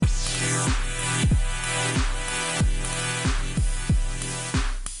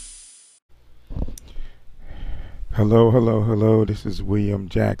Hello, hello, hello. This is William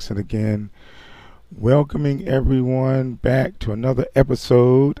Jackson again, welcoming everyone back to another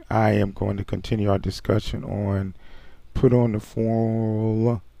episode. I am going to continue our discussion on put on the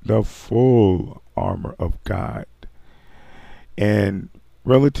full armor of God. And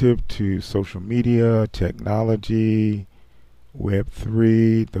relative to social media, technology,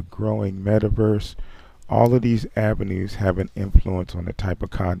 Web3, the growing metaverse, all of these avenues have an influence on the type of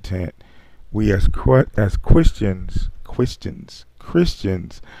content we as Christians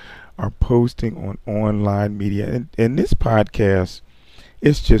are posting on online media. And this podcast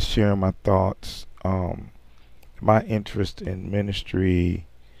is just sharing my thoughts, my interest in ministry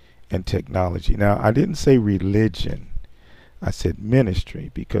and technology. Now, I didn't say religion. I said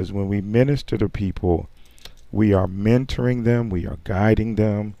ministry because when we minister to people, we are mentoring them, we are guiding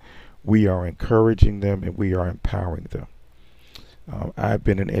them, we are encouraging them, and we are empowering them. I've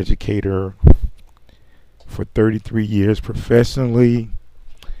been an educator for 33 years professionally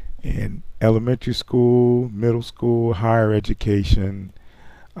in elementary school, middle school, higher education.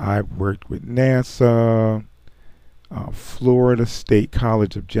 I've worked with NASA, Florida State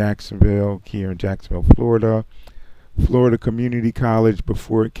College of Jacksonville, here in Jacksonville, Florida, Florida Community College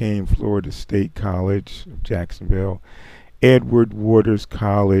before it came Florida State College of Jacksonville, Edward Waters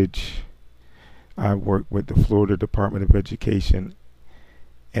College. I worked with the Florida Department of Education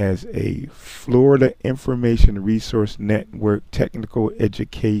as a Florida Information Resource Network technical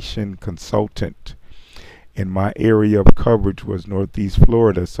education consultant. And my area of coverage was Northeast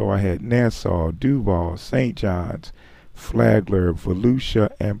Florida, so I had Nassau, Duval, St. John's, Flagler,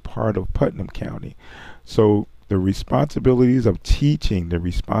 Volusia, and part of Putnam County. So the responsibilities of teaching, the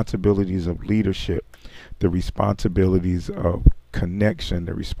responsibilities of leadership, the responsibilities of connection,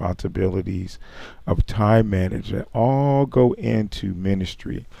 the responsibilities of time management all go into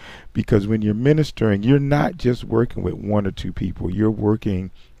ministry. Because when you're ministering, you're not just working with one or two people, you're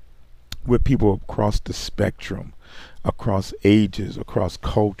working with people across the spectrum, across ages, across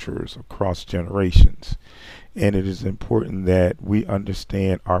cultures, across generations. And it is important that we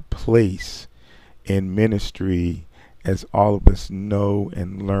understand our place in ministry as all of us know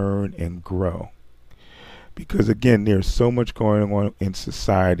and learn and grow. Because again, there's so much going on in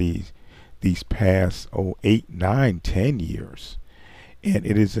society these past 8, 9, 10 years. And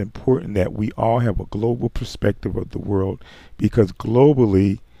it is important that we all have a global perspective of the world, because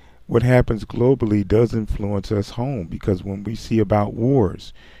globally, what happens globally does influence us home. Because when we see about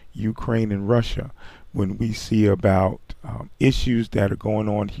wars, Ukraine and Russia, when we see about issues that are going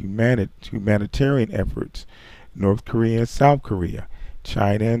on, humanitarian efforts, North Korea and South Korea,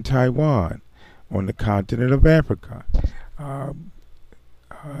 China and Taiwan, on the continent of Africa,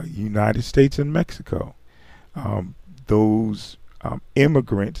 United States and Mexico, those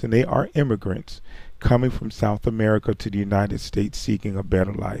immigrants, and they are immigrants, coming from South America to the United States seeking a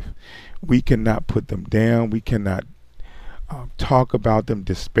better life. We cannot put them down. We cannot talk about them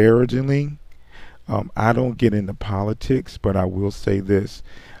disparagingly. I don't get into politics, but I will say this.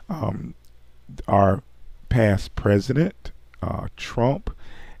 Our past president, Trump,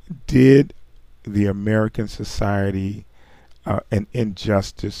 did the American society an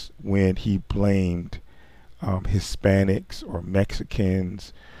injustice when he blamed Hispanics or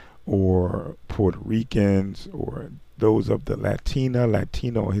Mexicans or Puerto Ricans or those of the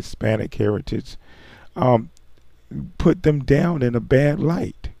Latino, Hispanic heritage, put them down in a bad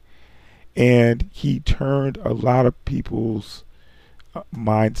light. And he turned a lot of people's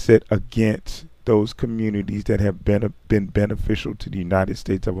mindset against those communities that have been beneficial to the United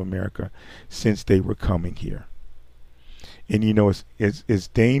States of America since they were coming here. And you know, it's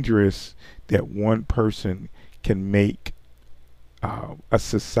dangerous that one person can make a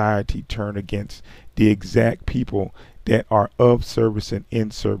society turn against the exact people that are of service and in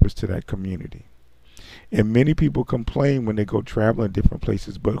service to that community. And many people complain when they go traveling different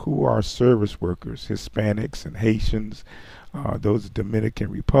places, but who are service workers? Hispanics and Haitians, those Dominican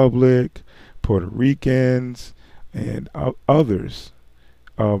Republic, Puerto Ricans, and others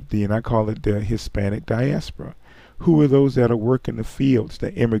of and I call it the Hispanic diaspora. Who are those that are working the fields,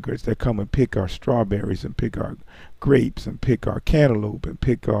 the immigrants that come and pick our strawberries and pick our grapes and pick our cantaloupe and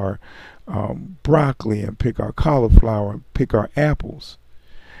pick our broccoli and pick our cauliflower and pick our apples?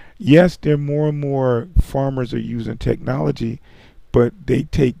 Yes, there are more and more farmers are using technology, but they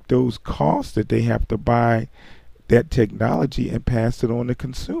take those costs that they have to buy that technology and pass it on to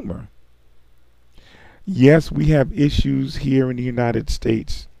consumer. Yes, we have issues here in the United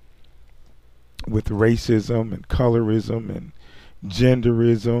States with racism and colorism and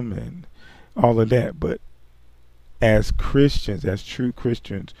genderism and all of that, but as Christians, as true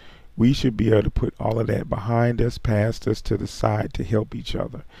Christians, We should be able to put all of that behind us, past us, to the side, to help each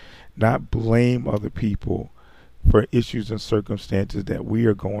other, not blame other people for issues and circumstances that we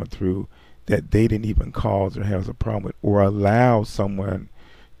are going through that they didn't even cause or have a problem with, or allow someone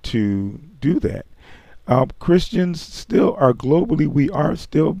to do that. Christians still are globally, we are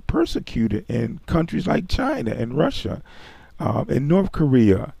still persecuted in countries like China and Russia, and North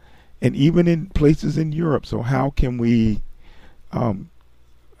Korea, and even in places in Europe. So how can we um,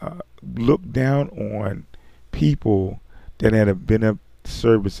 look down on people that have been of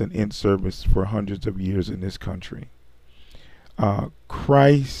service and in service for hundreds of years in this country?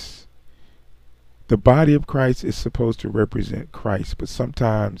 Christ, the body of Christ is supposed to represent Christ, but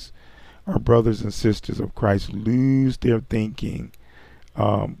sometimes our brothers and sisters of Christ lose their thinking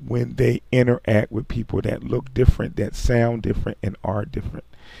when they interact with people that look different, that sound different, and are different.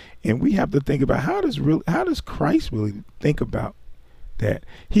 And we have to think about how does Christ really think about that?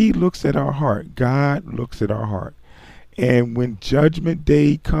 He looks at our heart. God looks at our heart. And when Judgment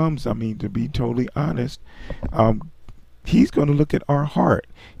Day comes, I mean, to be totally honest, He's going to look at our heart.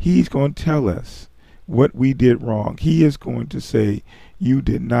 He's going to tell us what we did wrong. He is going to say, you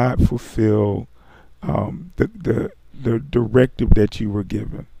did not fulfill the directive that you were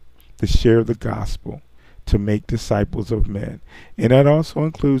given to share the gospel, to make disciples of men. And that also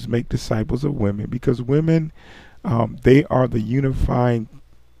includes make disciples of women, because women, they are the unifying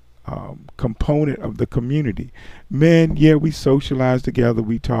component of the community. Men, yeah, we socialize together,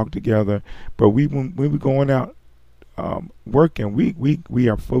 we talk together, but when we're going out working, we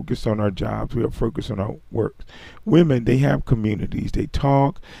are focused on our jobs, we are focused on our work. Women, they have communities, they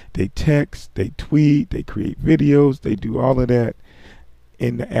talk, they text, they tweet, they create videos, they do all of that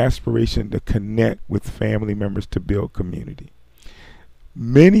in the aspiration to connect with family members to build community.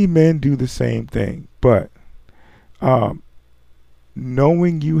 Many men do the same thing, but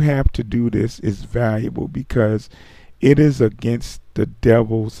knowing you have to do this is valuable, because it is against the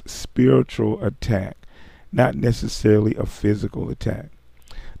devil's spiritual attack, not necessarily a physical attack.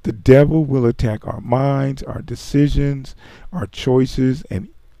 The devil will attack our minds, our decisions, our choices, and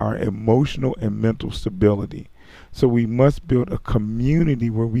our emotional and mental stability. So we must build a community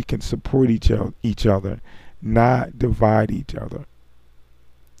where we can support each other, not divide each other.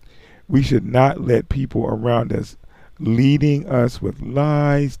 We should not let people around us leading us with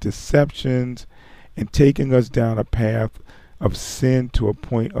lies, deceptions, and taking us down a path of sin to a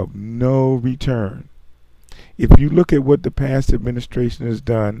point of no return. If you look at what the past administration has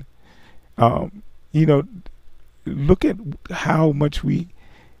done, look at how much we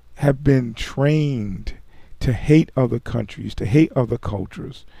have been trained to hate other countries, to hate other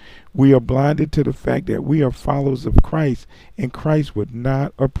cultures. We are blinded to the fact that we are followers of Christ, and Christ would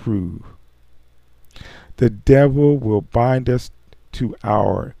not approve. The devil will bind us to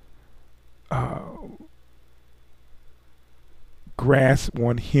our grasp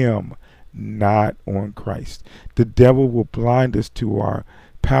on him, not on Christ. The devil will blind us to our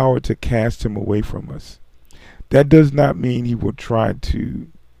power to cast him away from us. That does not mean he will try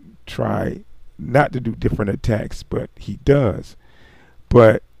not to do different attacks, but he does.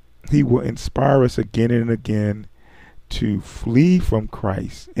 But he will inspire us again and again to flee from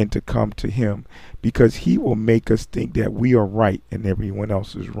Christ and to come to him, because he will make us think that we are right and everyone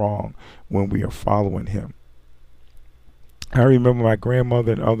else is wrong when we are following him. I remember my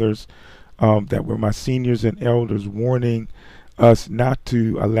grandmother and others that were my seniors and elders warning us not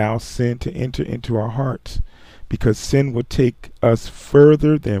to allow sin to enter into our hearts, because sin will take us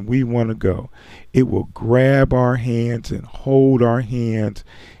further than we want to go. It will grab our hands and hold our hands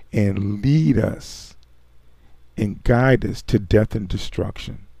and lead us and guide us to death and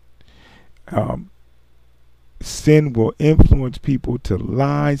destruction. Sin will influence people to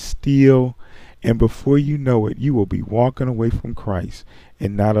lie, steal, and before you know it, you will be walking away from Christ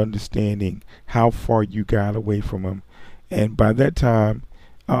and not understanding how far you got away from him. And by that time,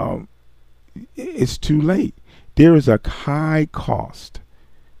 it's too late. There is a high cost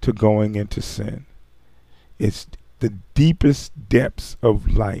to going into sin. It's the deepest depths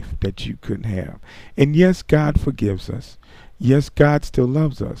of life that you couldn't have. And yes, God forgives us. Yes, God still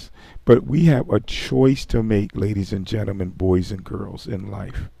loves us. But we have a choice to make, ladies and gentlemen, boys and girls, in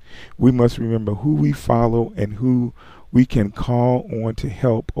life. We must remember who we follow and who we can call on to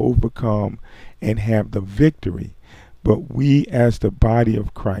help overcome and have the victory. But we, as the body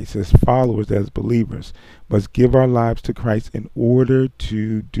of Christ, as followers, as believers, must give our lives to Christ in order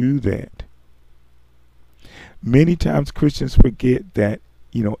to do that. Many times Christians forget that,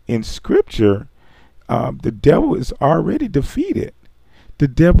 in Scripture, the devil is already defeated. The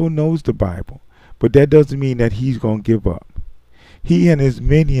devil knows the Bible, but that doesn't mean that he's going to give up. He and his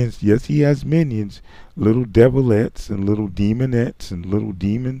minions, yes, he has minions, little devillettes and little demonettes and little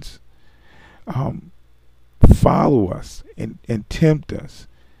demons, um, follow us and tempt us.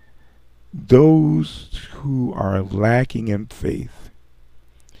 Those who are lacking in faith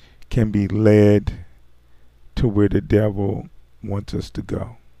can be led to where the devil wants us to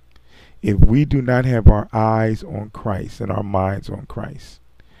go. If we do not have our eyes on Christ and our minds on Christ,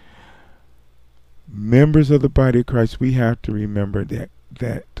 members of the body of Christ, we have to remember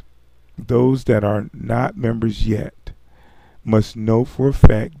that those that are not members yet must know for a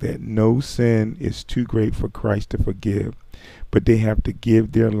fact that no sin is too great for Christ to forgive, but they have to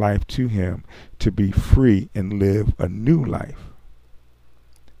give their life to him to be free and live a new life.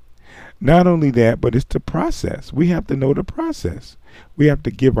 Not only that, but it's the process. We have to know the process. We have to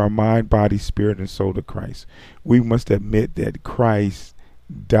give our mind, body, spirit, and soul to Christ. We must admit that Christ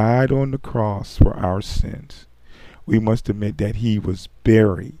died on the cross for our sins. We must admit that he was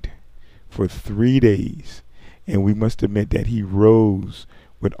buried for 3 days, and we must admit that he rose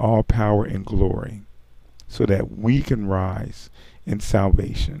with all power and glory so that we can rise in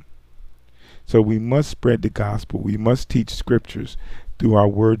salvation. So we must spread the gospel. We must teach scriptures through our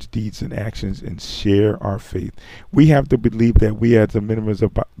words, deeds, and actions, and share our faith. We have to believe that we as members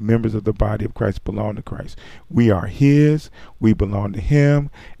of the body of Christ belong to Christ. We are his, we belong to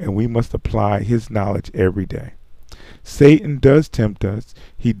him, and we must apply his knowledge every day. Satan does tempt us,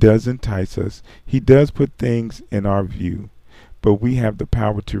 he does entice us, he does put things in our view, but we have the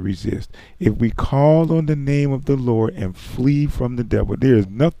power to resist. If we call on the name of the Lord and flee from the devil, there is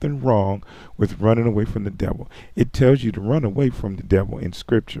nothing wrong with running away from the devil. It tells you to run away from the devil in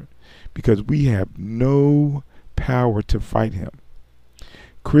Scripture because we have no power to fight him.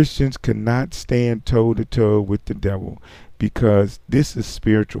 Christians cannot stand toe to toe with the devil because this is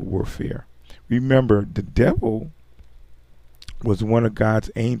spiritual warfare. Remember, the devil was one of God's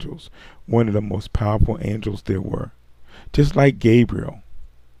angels, one of the most powerful angels there were. Just like Gabriel.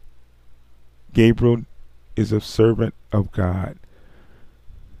 Gabriel is a servant of God.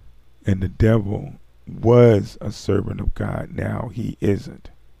 And the devil was a servant of God. Now he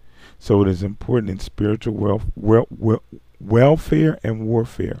isn't. So it is important in spiritual welfare and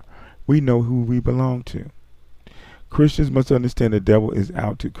warfare. We know who we belong to. Christians must understand the devil is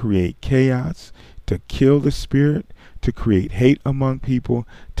out to create chaos, to kill the spirit, to create hate among people,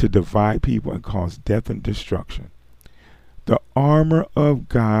 to divide people and cause death and destruction. The armor of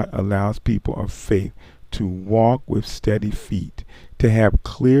God allows people of faith to walk with steady feet, to have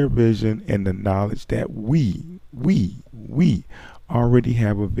clear vision and the knowledge that we already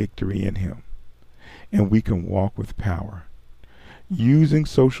have a victory in him, and we can walk with power. Using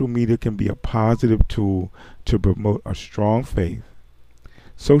social media can be a positive tool to promote a strong faith.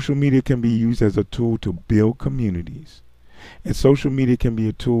 Social media can be used as a tool to build communities. And social media can be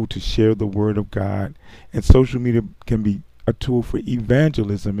a tool to share the word of God. And social media can be a tool for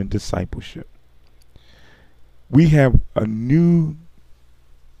evangelism and discipleship. We have a new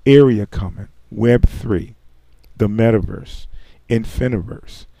area coming, Web3, the metaverse,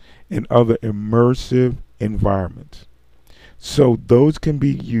 Infiniverse, and other immersive environments. So those can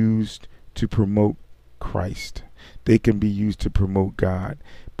be used to promote Christ. They can be used to promote God.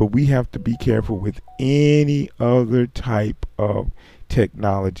 But we have to be careful with any other type of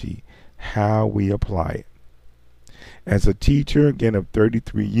technology, how we apply it. As a teacher, again, of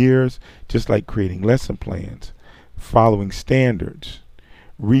 33 years, just like creating lesson plans, following standards,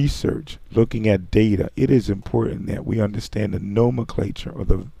 research, looking at data, it is important that we understand the nomenclature or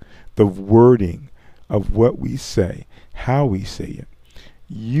the wording of what we say, how we say it.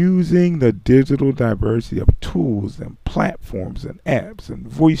 Using the digital diversity of tools and platforms and apps and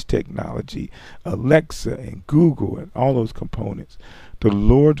voice technology, Alexa and Google and all those components, the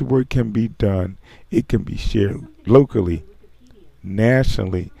Lord's work can be done. It can be shared locally,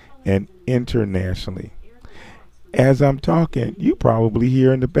 nationally, and internationally. As I'm talking, you probably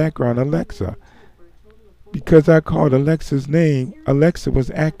hear in the background Alexa. Because I called Alexa's name, Alexa was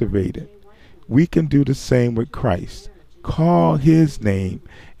activated. We can do the same with Christ. Call his name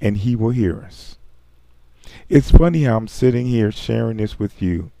and he will hear us. It's funny how I'm sitting here sharing this with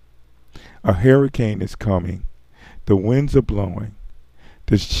you. A hurricane is coming. The winds are blowing.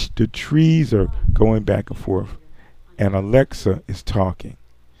 The trees are going back and forth. And Alexa is talking.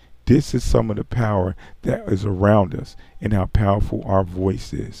 This is some of the power that is around us and how powerful our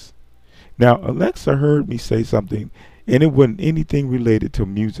voice is. Now, Alexa heard me say something, and it wasn't anything related to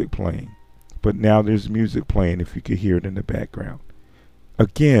music playing. But now there's music playing if you could hear it in the background.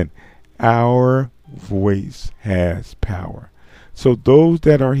 Again, our voice has power. So those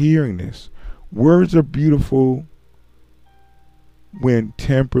that are hearing this, words are beautiful when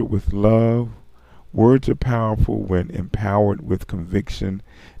tempered with love. Words are powerful when empowered with conviction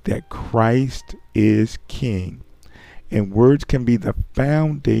that Christ is King. And words can be the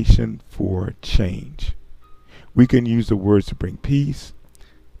foundation for change. We can use the words to bring peace,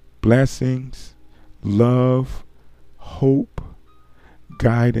 blessings, love, hope,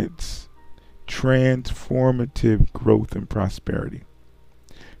 guidance, transformative growth, and prosperity.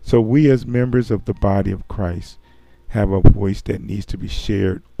 So we as members of the body of Christ have a voice that needs to be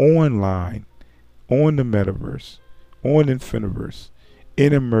shared online, on the metaverse, on Infiniverse,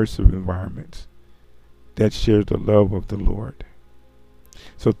 in immersive environments that share the love of the Lord.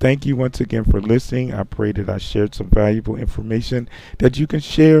 So thank you once again for listening. I pray that I shared some valuable information that you can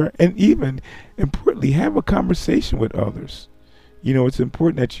share, and even importantly, have a conversation with others. You know, it's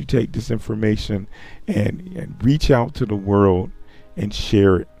important that you take this information and reach out to the world and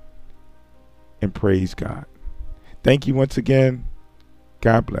share it and praise God. Thank you once again.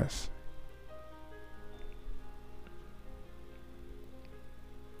 God bless.